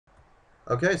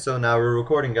Okay, so now we're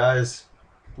recording, guys.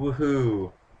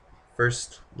 Woohoo!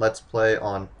 First, let's play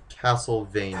on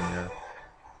Castlevania.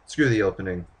 Screw the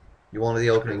opening. You wanted the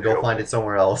Screw opening, the go find opening. it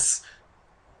somewhere else.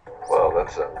 Well,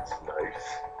 that sounds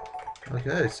nice.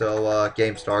 Okay, so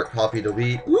game start, copy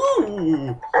delete.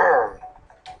 Woo!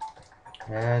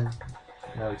 And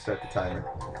now we start the timer.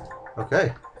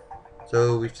 Okay,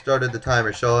 so we've started the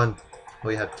timer, Sean.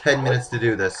 We have 10 What? minutes to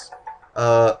do this.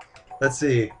 Uh, let's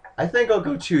see. I think I'll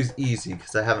go choose easy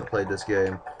because I haven't played this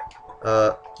game.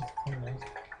 Uh,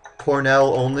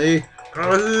 Cornell only. You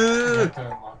Ugh. have to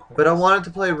unlock But I those. wanted to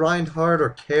play Reinhardt or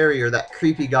Carrie or that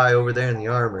creepy guy over there in the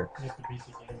armor. You have to beat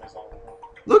the game as all of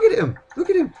them. Look at him! Look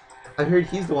at him! I heard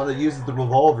he's the one that uses the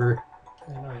revolver.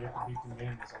 I know, you have to beat the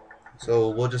game as all of them. So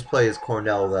we'll just play as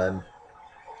Cornell then.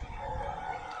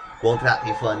 Won't that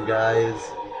be fun, guys?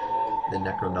 The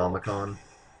Necronomicon.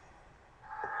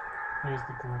 Here's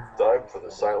the green Time for the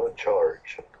silent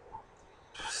charge.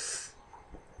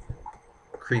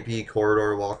 Creepy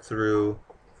corridor walkthrough.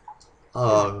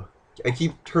 I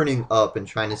keep turning up and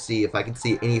trying to see if I can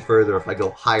see any further if I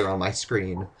go higher on my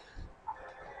screen.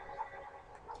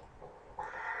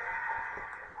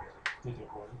 Did it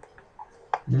work?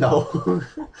 No.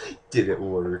 Did it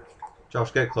work?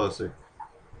 Josh, get closer.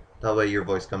 That way your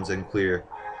voice comes in clear.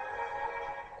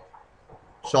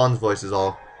 Sean's voice is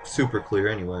all super clear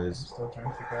I'm anyways. still trying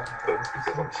to figure out how That's to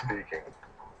because I'm this. speaking.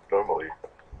 Normally,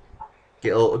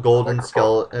 Golden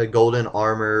microphone. golden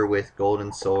armor with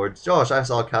golden swords. Josh, I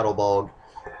saw a cattle bog,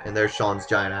 and there's Sean's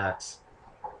giant axe.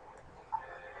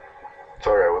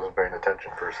 Sorry, I wasn't paying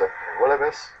attention for a second. What I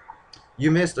miss? You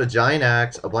missed a giant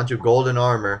axe, a bunch of golden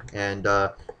armor, and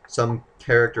some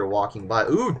character walking by.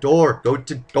 Ooh, door! Go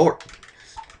to door!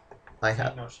 I Ain't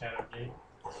have. no shadow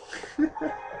gate.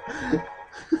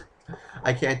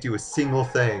 I can't do a single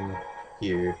thing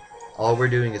here. All we're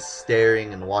doing is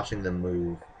staring and watching them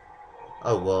move.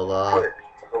 Oh well, Click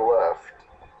to the left.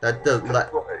 that To does the right.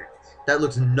 that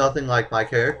looks nothing like my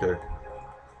character.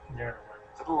 You're right.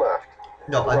 To the left.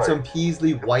 No, To the I'm right. some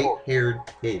Peasley white-haired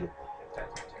kid.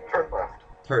 Turn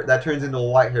left. That turns into a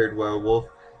white-haired werewolf.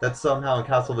 That somehow in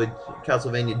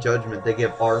Castlevania Judgment they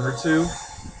give armor to.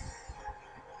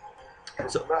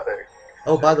 So, Dramatic.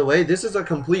 oh, by the way, this is a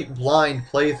complete blind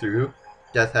playthrough.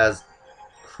 Death has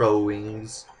crow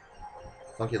wings,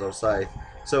 funky little scythe.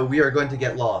 So we are going to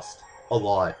get lost a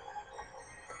lot.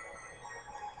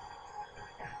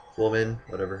 Woman,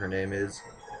 whatever her name is.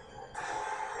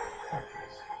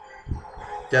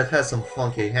 Death has some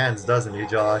funky hands, doesn't he,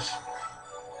 Josh?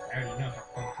 I already know how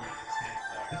funky his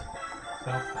hands are.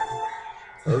 Felt them.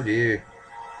 Oh dear.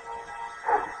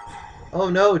 Oh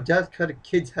no, Death cut a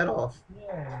kid's head off.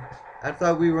 Yeah. I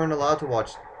thought we weren't allowed to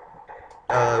watch.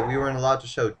 We weren't allowed to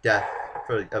show death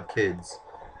of kids.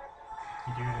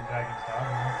 You do it in Dragon's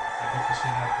Dogma. I beat the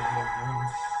shit out of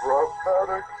the little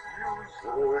Dramatic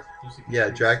music. room. Yeah,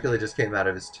 Dracula just came out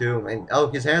of his tomb, and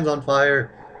oh, his hand's on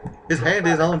fire. His hand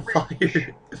is on fire.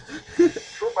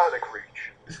 Dramatic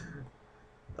reach.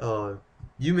 Oh,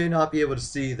 you may not be able to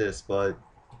see this, but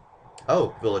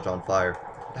oh, village on fire.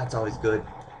 That's always good.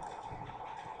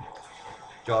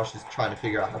 Josh is trying to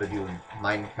figure out how to do a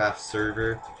Minecraft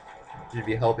server. You'd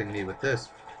be helping me with this.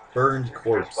 Burned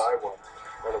corpse. Just buy one.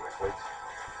 That'll be quick.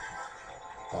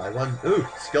 Buy one. Ooh,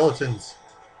 skeletons.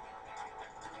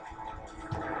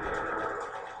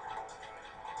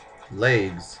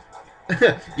 Legs.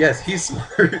 Yes, he's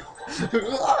smart.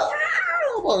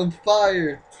 I'm on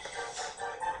fire.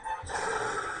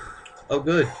 Oh,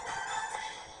 good. Give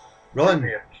Run.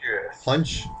 me a kiss.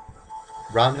 Punch.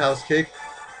 Roundhouse kick.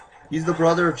 He's the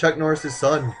brother of Chuck Norris's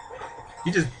son.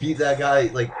 He just beat that guy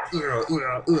like into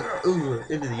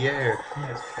the air. He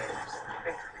has curves.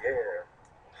 Into the air.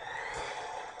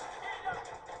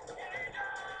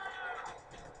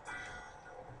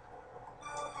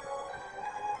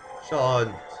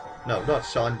 Sean. No, not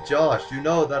Sean. Josh, you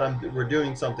know that we're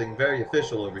doing something very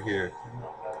official over here. You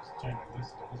know, I was trying to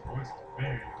listen to his voice is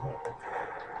very low.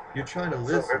 You're trying to So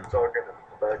listen. him talking in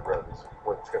the background is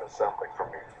what it's going to sound like for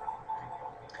me.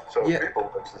 So Yeah. if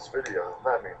people watch this video,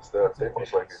 then that means that they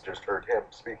most likely just heard him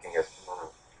speaking as.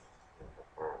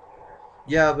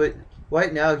 Yeah, but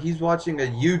right now he's watching a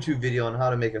YouTube video on how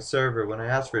to make a server when I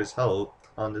asked for his help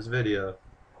on this video.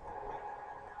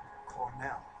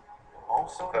 Cornell,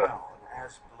 also known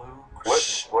as Blue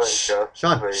Shh, What? shh, Wait,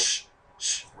 Sean, wait. shh,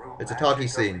 shh. Through It's a magic talkie of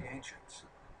scene. the ancients,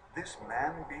 this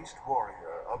man-beast warrior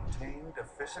obtained a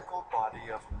physical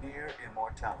body of near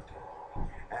immortality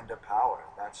and a power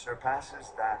that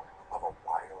surpasses that of a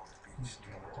wild beast.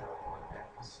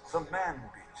 The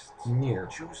man-beasts, Near.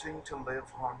 choosing to live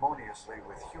harmoniously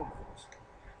with humans,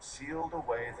 sealed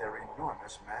away their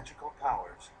enormous magical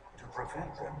powers to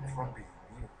prevent them from being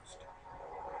used.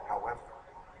 However,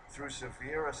 through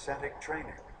severe ascetic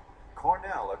training,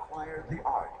 Cornell acquired the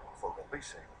art for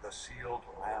releasing the sealed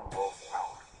man-wolf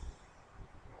power.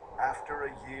 After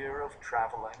a year of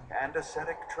traveling and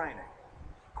ascetic training,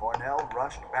 Cornell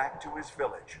rushed back to his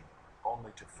village,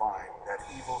 only to find that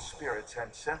evil spirits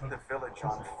had set the village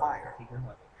on fire,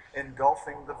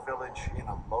 engulfing the village in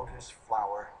a lotus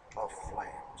flower of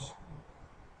flames.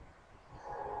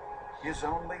 His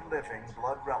only living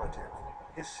blood relative,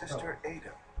 his sister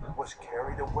Ada, was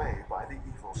carried away by the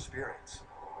evil spirits.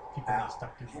 Now,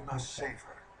 he must save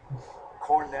her.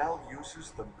 Cornell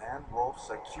uses the man-wolf's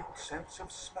acute sense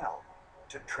of smell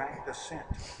to track the scent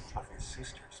of his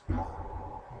sister's blood.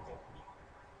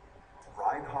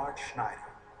 Reinhard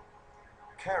Schneider,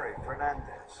 Carrie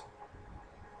Fernandez.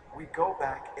 We go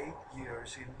back 8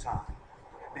 years in time,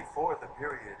 before the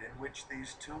period in which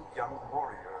these two young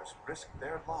warriors risked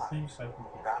their lives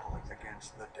battling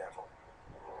against the devil.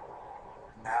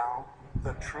 Now,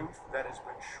 the truth that has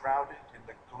been shrouded in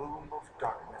the gloom of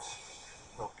darkness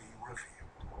will be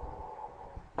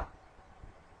revealed.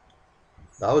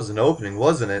 That was an opening,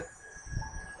 wasn't it?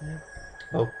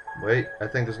 Oh, wait. I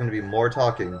think there's going to be more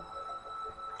talking.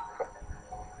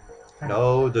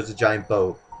 No, there's a giant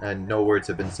boat, and no words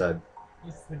have been said.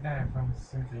 It's the guy from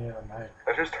Symphony of the Night.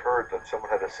 I just heard that someone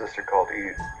had a sister called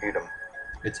Edom.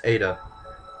 It's Ada.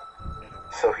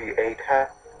 So he ate her?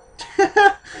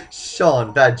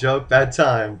 Sean, bad joke, bad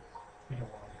time.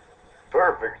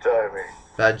 Perfect timing.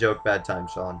 Bad joke, bad time,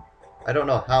 Sean. I don't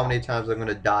know how many times I'm going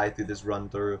to die through this run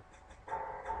through.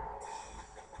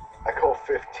 I call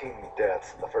 15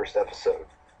 deaths in the first episode.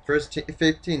 First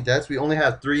 15 deaths, we only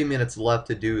have 3 minutes left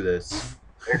to do this.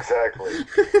 Exactly.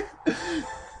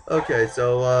 Okay,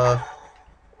 so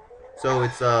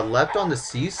it's left on the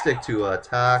C stick to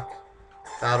attack,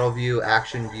 battle view,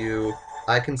 action view.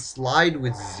 I can slide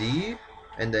with Z,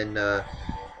 and then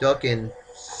duck and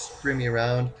spring me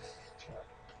around.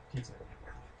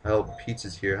 Oh,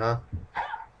 pizza's here, huh?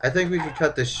 I think we can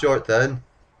cut this short then.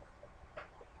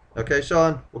 Okay,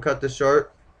 Sean, we'll cut this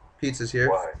short. Pizza's here.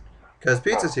 Why? Because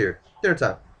pizza's here. Dinner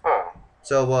time. Oh.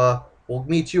 So, we'll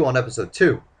meet you on episode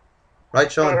 2.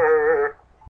 Right, Sean?